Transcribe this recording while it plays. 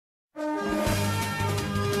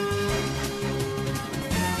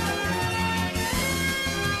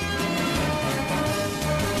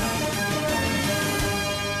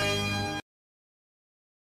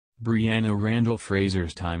Brianna Randall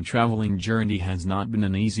Fraser's time-traveling journey has not been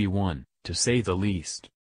an easy one, to say the least.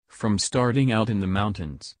 From starting out in the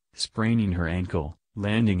mountains, spraining her ankle,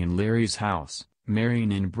 landing in Larry's house,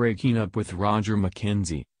 marrying and breaking up with Roger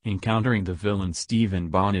Mackenzie, encountering the villain Stephen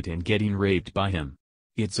Bonnet and getting raped by him.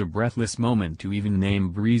 It's a breathless moment to even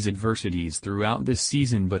name Bree's adversities throughout this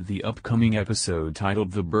season, but the upcoming episode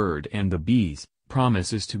titled The Bird and the Bees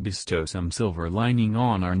promises to bestow some silver lining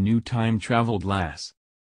on our new time-traveled lass.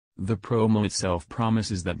 The promo itself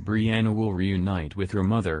promises that Brianna will reunite with her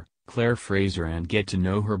mother, Claire Fraser, and get to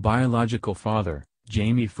know her biological father,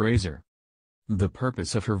 Jamie Fraser. The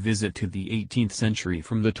purpose of her visit to the 18th century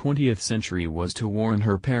from the 20th century was to warn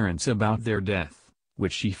her parents about their death,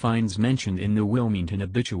 which she finds mentioned in the Wilmington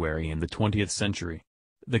obituary in the 20th century.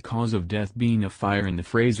 The cause of death being a fire in the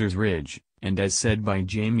Fraser's Ridge, and as said by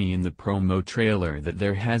Jamie in the promo trailer that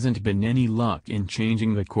there hasn't been any luck in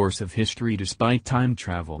changing the course of history despite time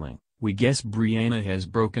traveling, we guess Brianna has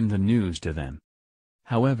broken the news to them.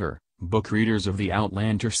 However, book readers of the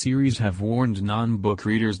Outlander series have warned non-book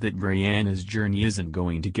readers that Brianna's journey isn't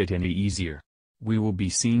going to get any easier. We will be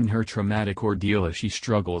seeing her traumatic ordeal as she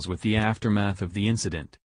struggles with the aftermath of the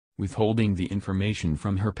incident. Withholding the information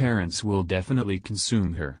from her parents will definitely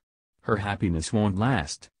consume her. Her happiness won't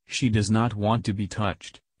last, she does not want to be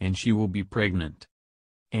touched, and she will be pregnant.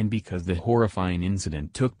 And because the horrifying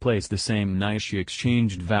incident took place the same night she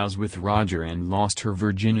exchanged vows with Roger and lost her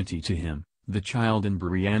virginity to him, the child in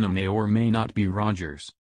Brianna may or may not be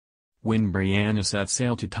Roger's. When Brianna set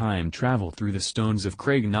sail to time travel through the stones of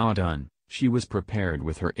Craignaudon, she was prepared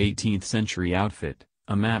with her 18th century outfit,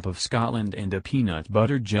 a map of Scotland and a peanut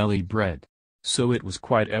butter jelly bread. So it was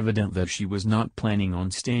quite evident that she was not planning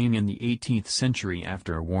on staying in the 18th century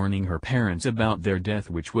after warning her parents about their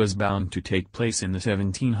death, which was bound to take place in the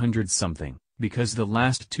 1700s-something, because the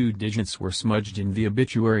last two digits were smudged in the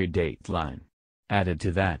obituary date line. Added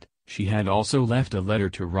to that, she had also left a letter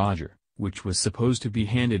to Roger, which was supposed to be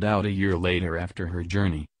handed out a year later after her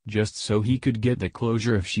journey, just so he could get the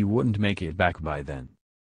closure if she wouldn't make it back by then.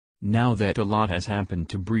 Now that a lot has happened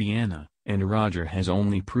to Brianna, and Roger has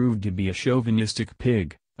only proved to be a chauvinistic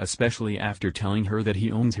pig, especially after telling her that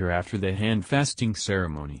he owns her after the hand-fasting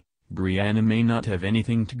ceremony, Brianna may not have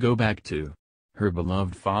anything to go back to. Her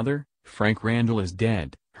beloved father, Frank Randall, is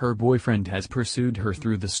dead, her boyfriend has pursued her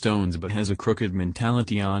through the stones but has a crooked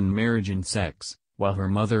mentality on marriage and sex, while her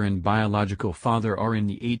mother and biological father are in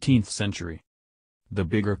the 18th century. The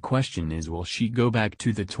bigger question is, will she go back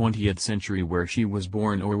to the 20th century where she was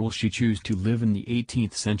born, or will she choose to live in the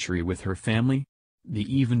 18th century with her family? The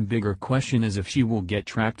even bigger question is if she will get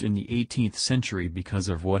trapped in the 18th century because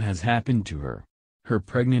of what has happened to her. Her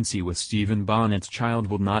pregnancy with Stephen Bonnet's child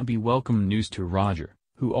will not be welcome news to Roger,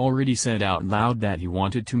 who already said out loud that he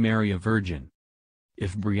wanted to marry a virgin.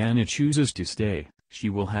 If Brianna chooses to stay, she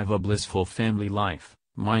will have a blissful family life,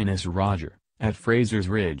 minus Roger, at Fraser's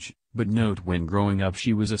Ridge. But note, when growing up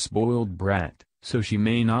she was a spoiled brat, so she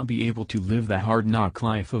may not be able to live the hard-knock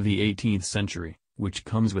life of the 18th century, which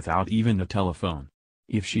comes without even a telephone.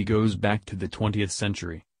 If she goes back to the 20th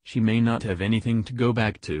century, she may not have anything to go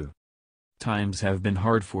back to. Times have been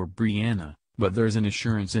hard for Brianna, but there's an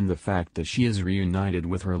assurance in the fact that she is reunited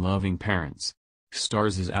with her loving parents.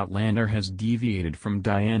 Starz' Outlander has deviated from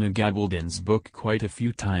Diana Gabaldon's book quite a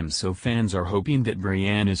few times, so fans are hoping that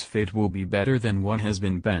Brianna's fate will be better than what has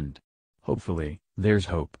been penned. Hopefully, there's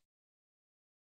hope.